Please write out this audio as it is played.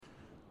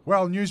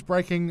Well, news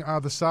breaking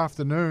this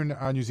afternoon,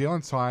 New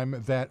Zealand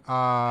time, that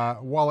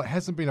while it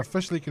hasn't been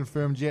officially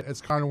confirmed yet,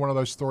 it's kind of one of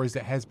those stories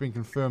that has been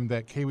confirmed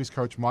that Kiwis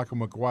coach Michael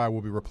Maguire will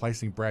be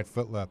replacing Brad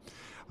Fittler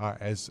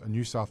as a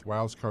New South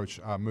Wales coach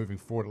moving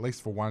forward, at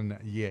least for 1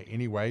 year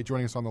anyway.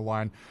 Joining us on the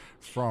line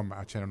from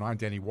Channel 9,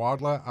 Danny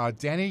Weidler.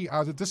 Danny,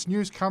 did this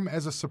news come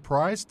as a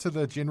surprise to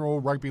the general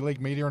rugby league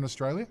media in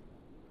Australia?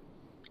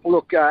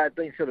 Look, it's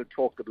been sort of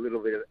talked a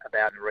little bit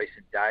about in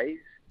recent days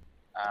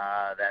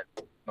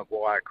that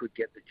Maguire could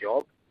get the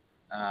job.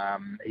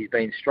 He's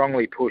been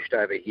strongly pushed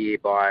over here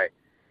by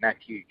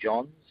Matthew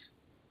Johns.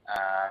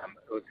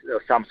 There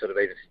was some sort of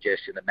even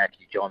suggestion that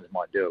Matthew Johns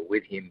might do it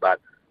with him, but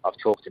I've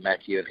talked to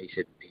Matthew and he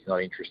said he's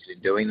not interested in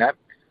doing that.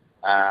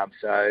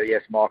 So,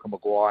 yes, Michael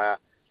Maguire,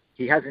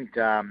 he hasn't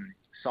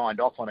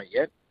signed off on it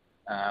yet.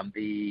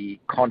 The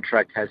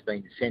contract has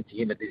been sent to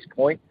him at this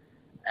point,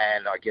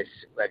 and I guess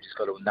they've just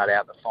got to nut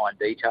out the fine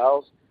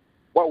details.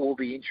 What will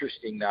be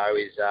interesting, though,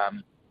 is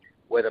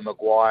whether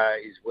Maguire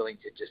is willing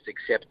to just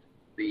accept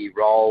the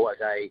role as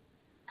a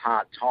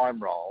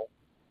part-time role,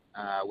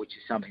 which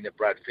is something that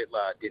Brad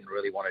Fittler didn't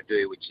really want to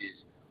do, which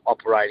is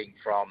operating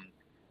from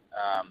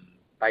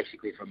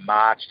basically from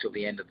March till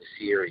the end of the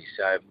series,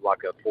 so like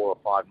a 4 or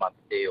 5 month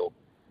deal,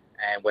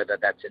 and whether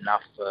that's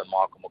enough for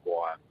Michael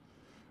Maguire.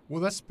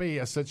 Will this be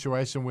a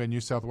situation where New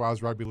South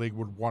Wales Rugby League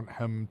would want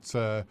him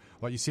to,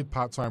 like you said,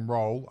 part-time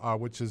role,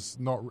 which is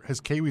not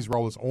his Kiwis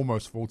role is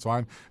almost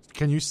full-time?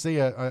 Can you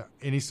see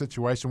any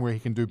situation where he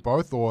can do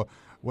both, or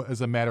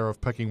is it a matter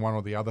of picking one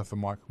or the other for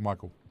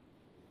Michael?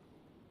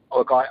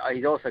 Look,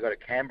 he's also got a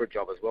Canberra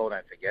job as well,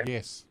 don't forget.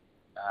 Yes.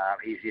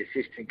 He's the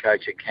assistant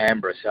coach at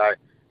Canberra, so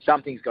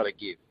something's got to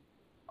give.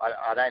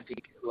 I don't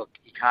think, look,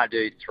 he can't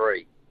do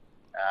 3.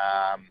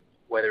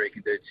 Whether he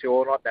can do 2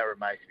 or not, that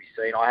remains to be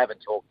seen. I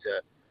haven't talked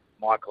to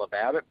Michael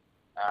about it,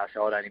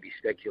 so I'd only be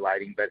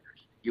speculating, but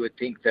you would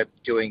think that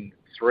doing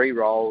 3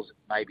 roles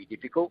may be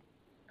difficult,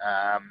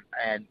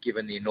 and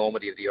given the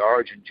enormity of the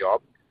Origin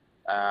job,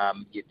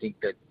 you'd think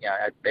that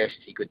at best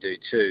he could do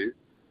 2,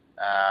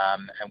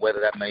 and whether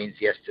that means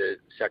he has to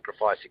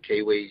sacrifice the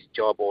Kiwis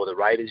job or the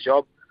Raiders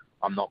job,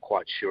 I'm not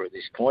quite sure at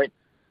this point.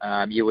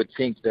 You would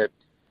think that,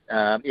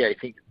 you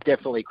think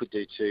definitely could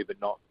do 2,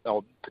 but not,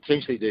 or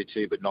potentially do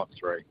 2, but not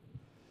 3.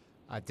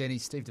 Denny,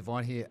 Steve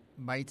Devine here.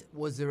 Mate,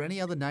 was there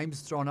any other names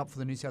thrown up for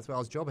the New South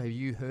Wales job? Have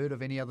you heard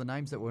of any other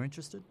names that were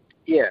interested?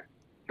 Yeah,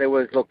 there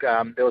was. Look,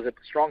 there was a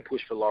strong push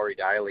for Laurie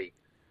Daly,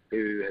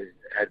 who has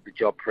had the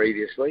job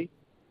previously.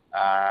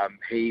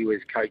 He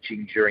was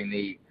coaching during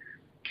the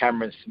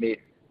Cameron Smith,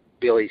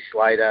 Billy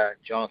Slater,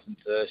 Jonathan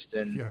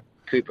Thurston,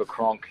 Cooper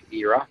Cronk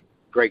era.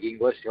 Greg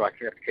Inglis, who I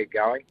have to keep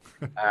going.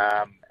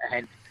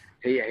 And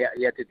he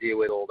had to deal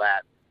with all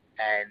that.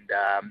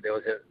 And there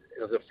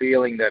was a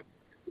feeling that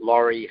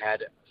Laurie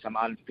had some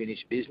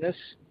unfinished business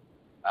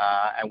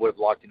and would have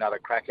liked another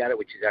crack at it,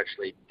 which is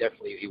actually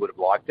definitely he would have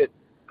liked it.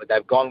 But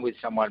they've gone with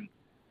someone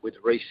with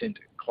recent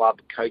club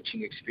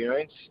coaching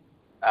experience.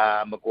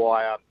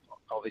 Maguire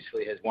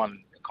obviously has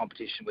won a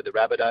competition with the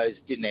Rabbitohs.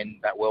 Didn't end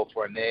that well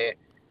for him there.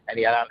 And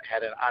he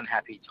had an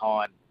unhappy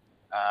time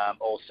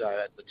also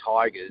at the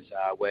Tigers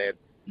where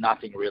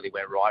nothing really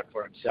went right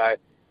for him. So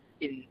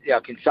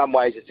in some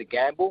ways it's a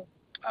gamble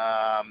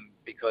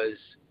because,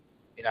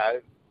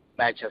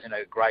 Madge hasn't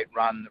had a great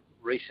run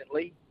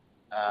recently,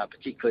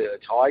 particularly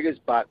at the Tigers,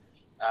 but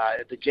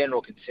the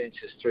general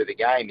consensus through the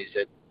game is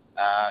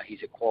that he's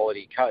a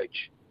quality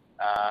coach.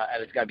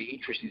 And it's going to be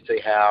interesting to see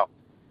how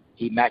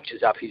he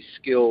matches up his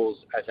skills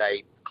as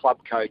a club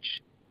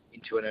coach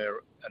into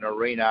an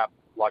arena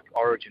like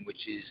Origin,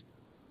 which is,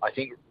 I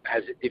think,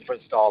 has a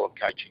different style of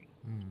coaching.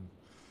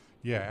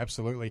 Yeah,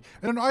 absolutely.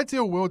 In an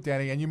ideal world,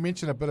 Danny, and you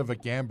mentioned a bit of a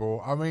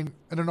gamble, I mean,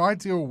 in an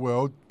ideal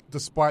world,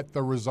 despite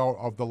the result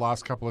of the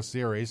last couple of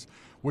series,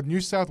 would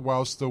New South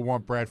Wales still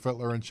want Brad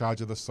Fittler in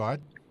charge of the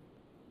side?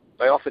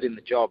 They offered him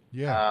the job.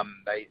 Yeah.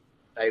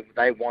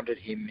 They wanted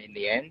him in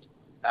the end.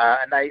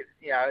 And they,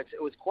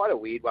 it was quite a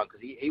weird one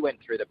because he went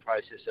through the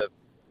process of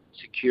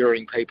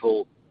securing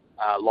people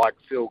like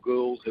Phil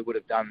Gould, who would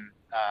have done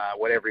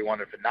whatever he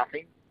wanted for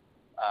nothing.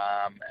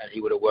 And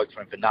he would have worked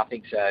for him for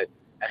nothing. So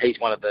he's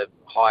one of the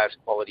highest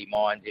quality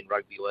minds in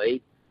rugby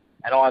league.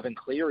 And Ivan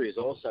Cleary is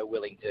also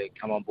willing to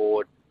come on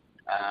board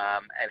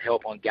and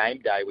help on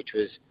game day, which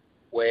was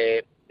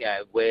where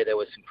there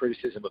was some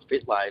criticism of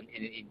Fittler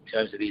in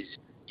terms of his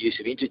use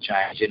of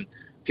interchange. And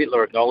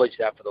Fittler acknowledged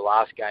that for the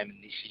last game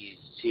in this year's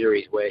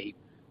series where he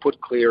put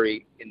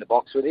Cleary in the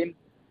box with him.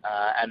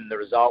 And the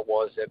result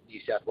was that New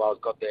South Wales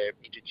got their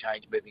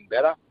interchange moving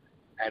better.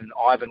 And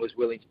Ivan was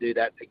willing to do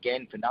that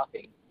again for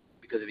nothing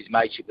because of his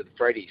mateship with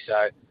Freddie.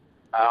 So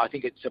I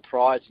think it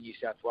surprised the New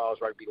South Wales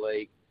Rugby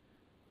League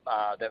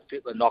that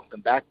Fittler knocked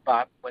them back.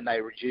 But when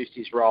they reduced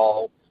his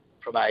role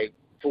from a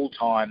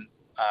full-time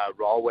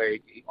role where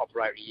he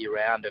operated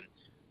year-round and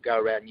go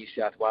around New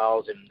South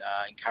Wales and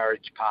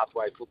encourage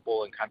pathway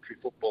football and country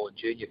football and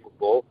junior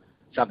football,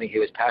 something he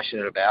was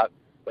passionate about.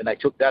 When they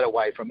took that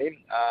away from him,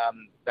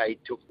 they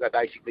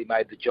basically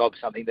made the job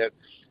something that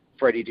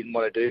Freddie didn't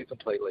want to do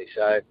completely.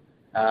 So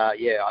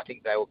I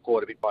think they were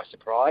caught a bit by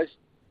surprise.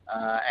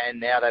 And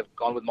now they've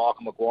gone with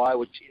Michael Maguire,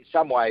 which in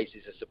some ways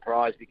is a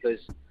surprise because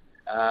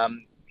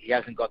he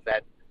hasn't got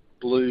that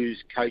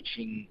Blues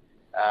coaching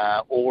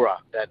aura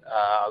that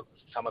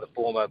some of the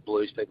former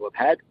Blues people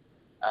have had.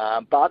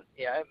 But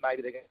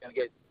maybe they're going to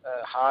get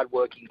a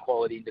hard-working,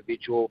 quality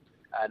individual,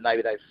 and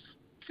maybe they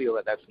feel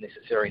that that's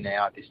necessary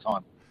now at this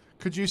time.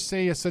 Could you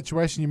see a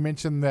situation, you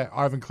mentioned that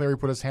Ivan Cleary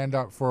put his hand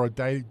up for a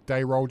day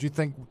role. Do you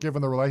think,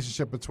 given the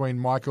relationship between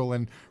Michael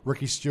and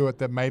Ricky Stewart,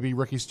 that maybe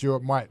Ricky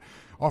Stewart might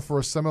offer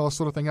a similar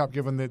sort of thing up,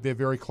 given that they're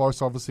very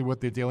close, obviously,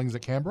 with their dealings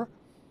at Canberra?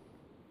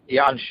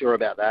 Yeah, unsure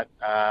about that.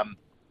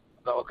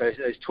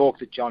 There's talk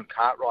that John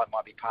Cartwright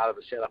might be part of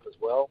the setup as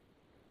well.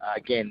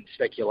 Again,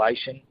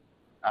 speculation.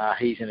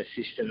 He's an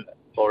assistant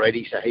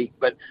already,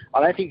 but I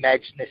don't think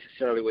Madge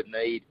necessarily would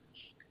need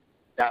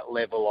that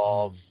level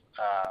of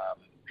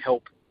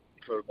help,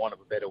 for want of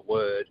a better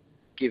word,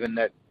 given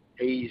that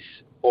he's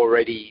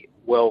already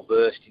well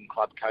versed in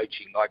club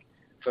coaching. Like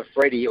for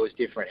Freddie, it was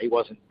different. He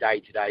wasn't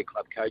day-to-day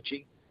club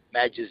coaching.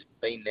 Madge has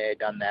been there,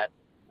 done that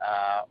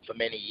for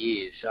many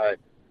years. So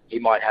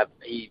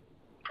he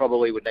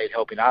probably would need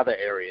help in other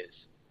areas,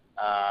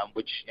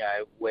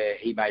 where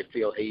he may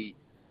feel he's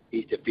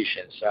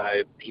deficient.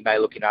 So he may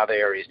look in other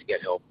areas to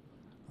get help.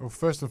 Well,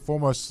 first and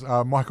foremost,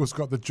 Michael's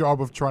got the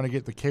job of trying to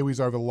get the Kiwis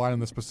over the line in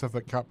this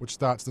Pacific Cup, which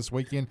starts this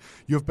weekend.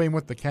 You've been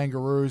with the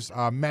Kangaroos,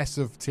 a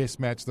massive test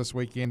match this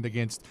weekend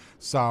against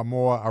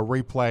Samoa, a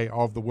replay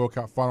of the World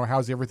Cup final.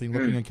 How's everything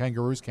looking in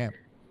Kangaroos camp?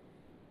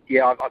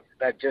 Yeah,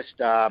 they've just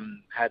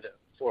had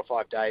 4 or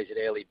 5 days at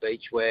Airlie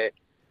Beach where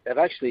they've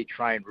actually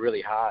trained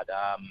really hard.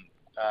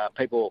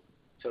 People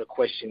sort of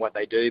question what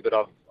they do, but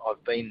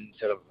I've been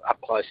sort of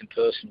up close and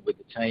personal with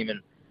the team,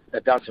 and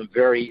they've done some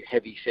very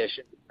heavy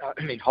sessions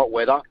in hot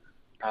weather,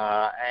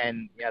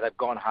 and they've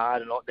gone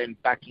hard, and then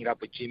backing it up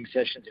with gym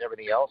sessions and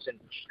everything else, and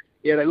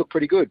they look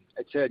pretty good.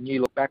 It's a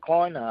new look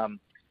backline,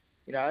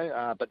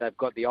 but they've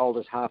got the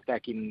oldest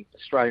halfback in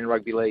Australian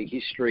Rugby League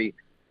history,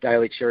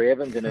 Daly Cherry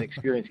Evans, and an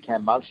experienced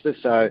Cam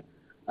Munster,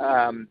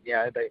 and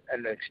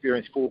an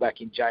experienced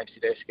fullback in James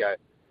Tedesco.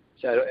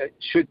 So it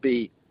should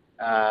be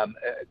a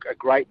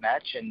great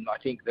match, and I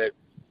think that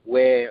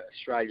where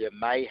Australia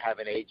may have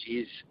an edge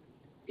is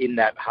in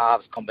that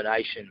halves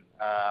combination.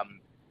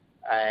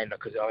 And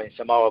because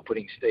Samoa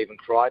putting Stephen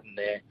Crichton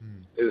there,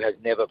 who has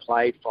never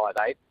played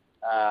 5'8",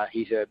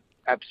 he's an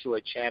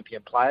absolute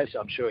champion player,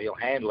 so I'm sure he'll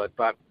handle it.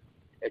 But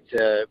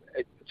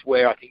it's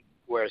where I think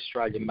where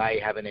Australia may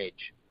have an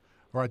edge.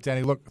 All right,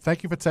 Danny. Look,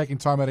 thank you for taking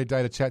time out of your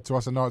day to chat to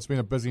us. I know it's been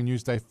a busy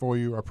news day for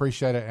you. I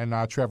appreciate it, and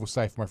travel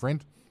safe, my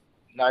friend.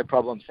 No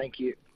problem. Thank you.